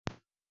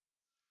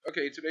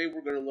Okay, today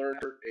we're going to learn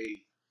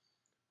a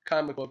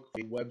comic book,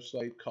 a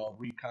website called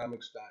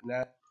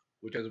readcomics.net,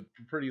 which has a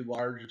pretty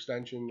large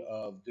extension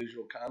of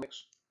digital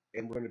comics,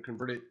 and we're going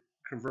to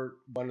convert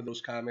one of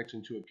those comics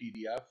into a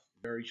PDF.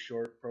 Very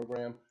short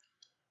program.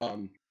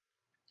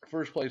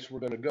 First place we're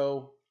going to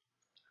go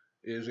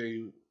is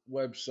a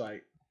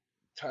website,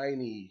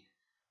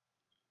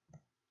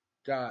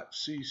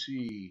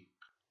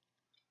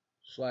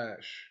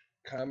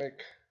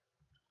 tiny.cc/comic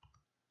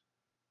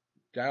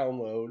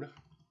download.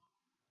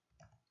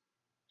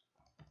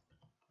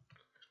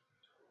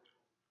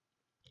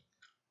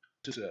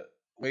 This is a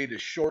way to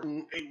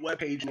shorten a web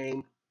page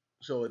name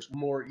so it's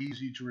more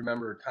easy to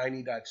remember.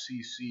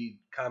 Tiny.cc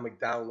comic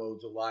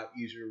downloads a lot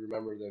easier to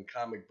remember than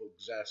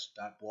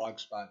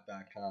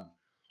comicbookzest.blogspot.com.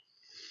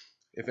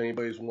 If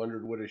anybody's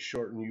wondered what a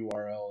shortened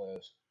URL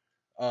is.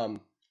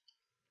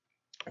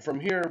 From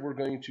here, we're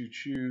going to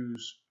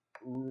choose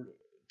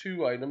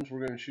two items.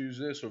 We're going to choose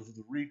this of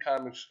the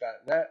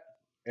readcomics.net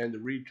and the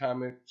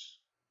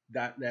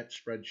readcomics.net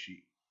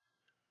spreadsheet.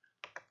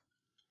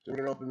 So we're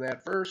going to open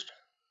that first.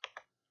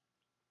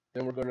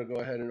 Then we're going to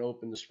go ahead and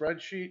open the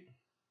spreadsheet.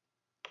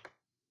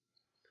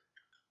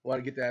 Want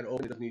to get that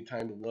open, it doesn't need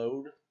time to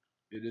load.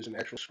 It is an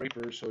actual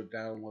scraper, so it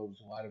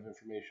downloads a lot of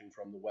information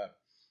from the web.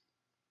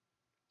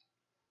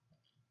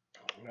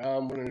 Now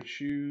I'm going to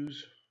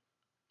choose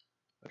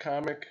a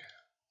comic.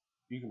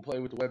 You can play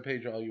with the web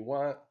page all you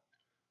want,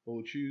 but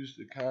we'll choose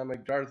the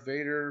comic Darth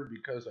Vader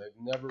because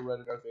I've never read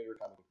a Darth Vader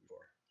comic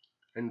before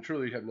and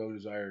truly have no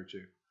desire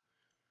to.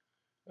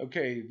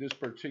 Okay, this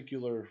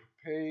particular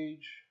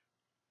page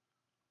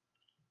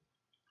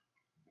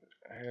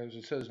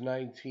it says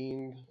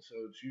 19, so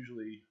it's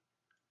usually,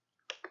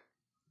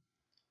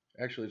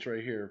 actually it's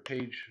right here,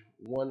 page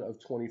 1 of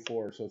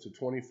 24, so it's a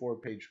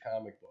 24-page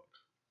comic book.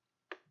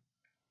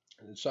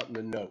 And it's something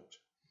to note.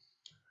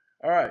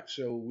 Alright,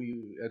 so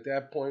at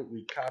that point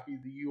we copy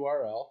the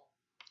URL.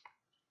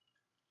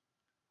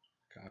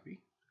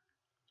 Copy.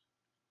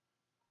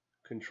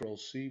 Control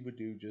C would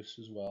do just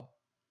as well.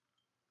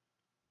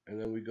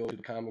 And then we go to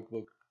the comic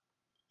book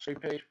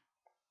site page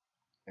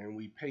and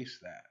we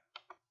paste that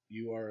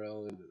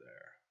URL into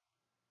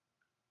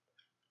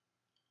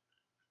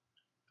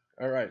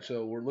there. Alright,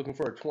 so we're looking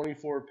for a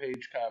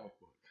 24-page comic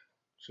book.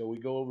 So we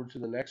go over to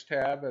the next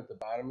tab at the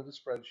bottom of the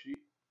spreadsheet.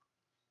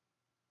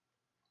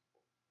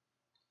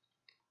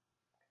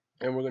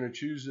 And we're going to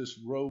choose this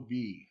row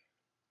B.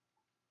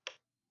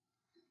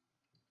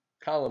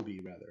 Column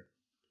B, rather.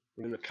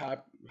 We're going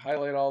to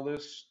highlight all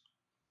this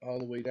all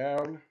the way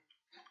down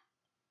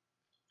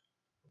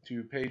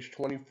to page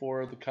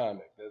 24 of the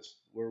comic. That's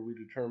where we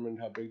determined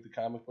how big the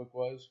comic book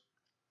was.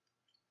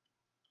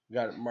 We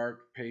got it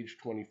marked page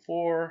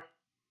 24.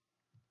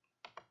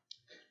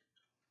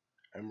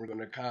 And we're going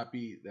to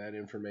copy that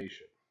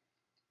information.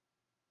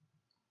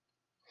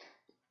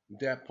 At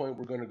that point,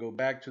 we're going to go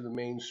back to the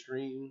main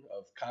stream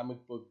of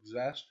Comic Book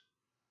Zest.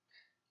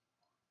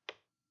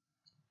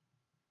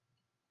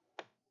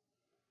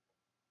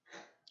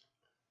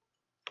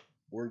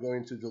 We're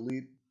going to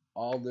delete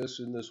all this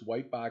in this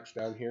white box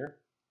down here.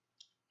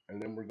 And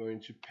then we're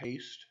going to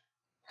paste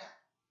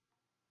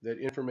that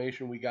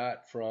information we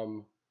got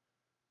from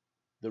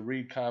the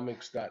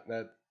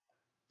readcomics.net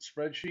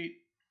spreadsheet.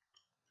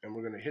 And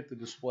we're going to hit the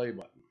display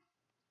button.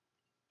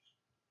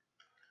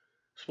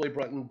 Display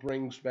button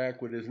brings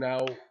back what is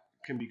now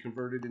can be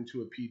converted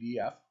into a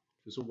PDF.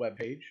 It's a web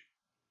page.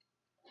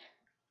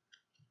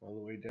 All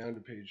the way down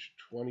to page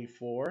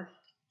 24.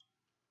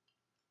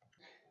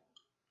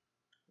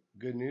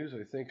 Good news,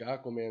 I think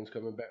Aquaman's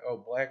coming back. Oh,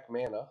 Black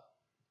Manta.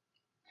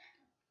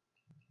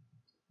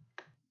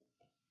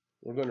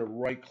 We're going to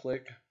right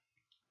click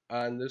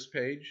on this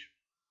page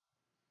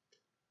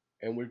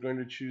and we're going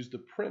to choose the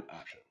print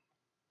option.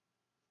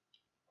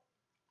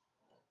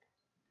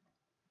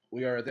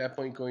 We are at that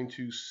point going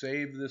to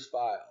save this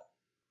file.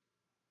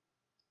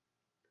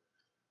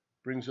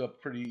 Brings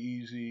up pretty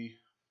easy,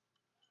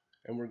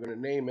 and we're going to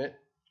name it.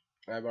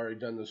 I've already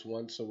done this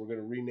once, so we're going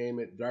to rename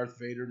it Darth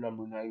Vader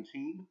number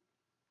 19.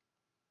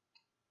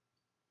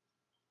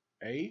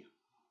 A.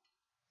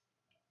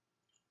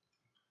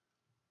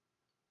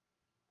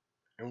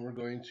 And we're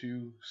going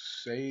to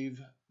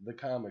save the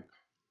comic.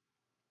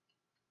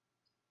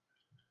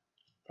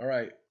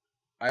 Alright,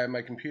 I have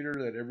my computer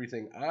that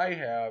everything I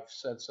have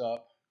sets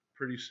up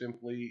pretty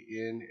simply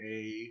in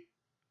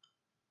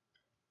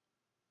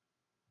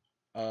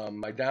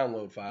my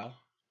download file.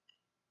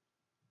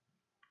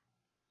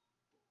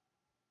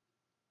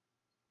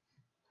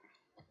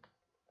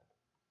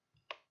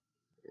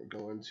 We're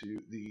going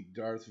to the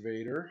Darth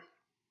Vader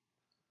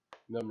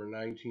number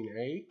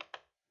 19A.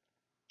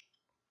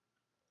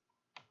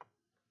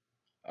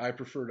 I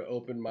prefer to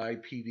open my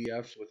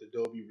PDFs with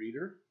Adobe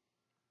Reader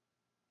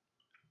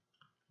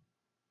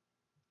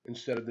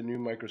instead of the new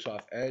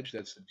Microsoft Edge.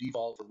 That's the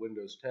default for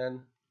Windows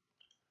 10.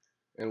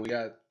 And we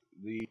got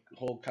the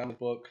whole comic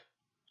book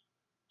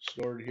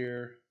stored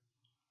here.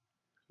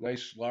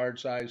 Nice large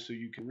size so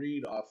you can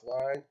read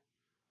offline.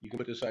 You can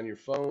put this on your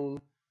phone.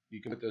 You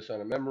can put this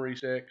on a memory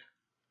stick.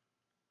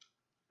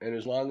 And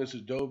as long as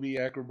Adobe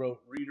Acrobat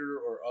Reader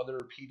or other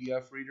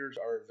PDF readers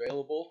are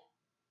available,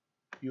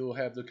 you'll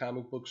have the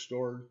comic book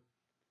stored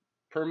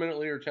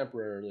permanently or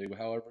temporarily,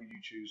 however you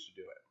choose to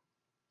do it.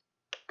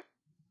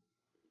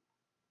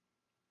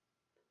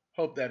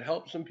 Hope that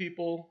helps some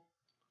people.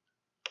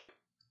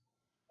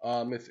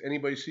 If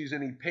anybody sees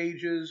any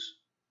pages,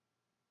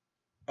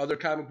 other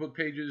comic book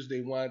pages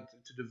they want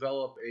to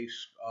develop a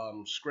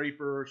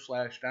scraper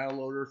slash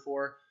downloader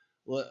for,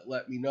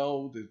 let me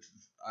know. That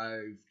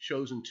I've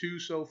chosen two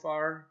so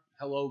far.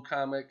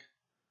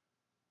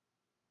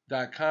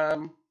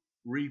 HelloComic.com,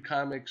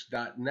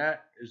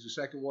 ReadComics.net is the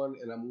second one,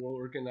 and I'm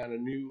working on a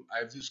new.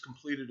 I've just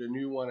completed a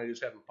new one. I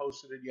just haven't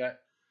posted it yet.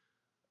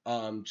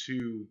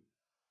 To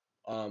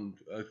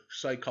a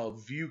site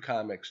called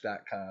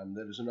ViewComics.com.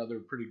 That is another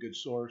pretty good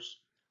source.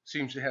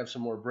 Seems to have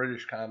some more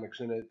British comics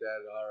in it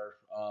that are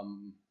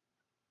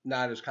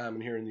not as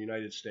common here in the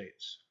United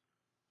States.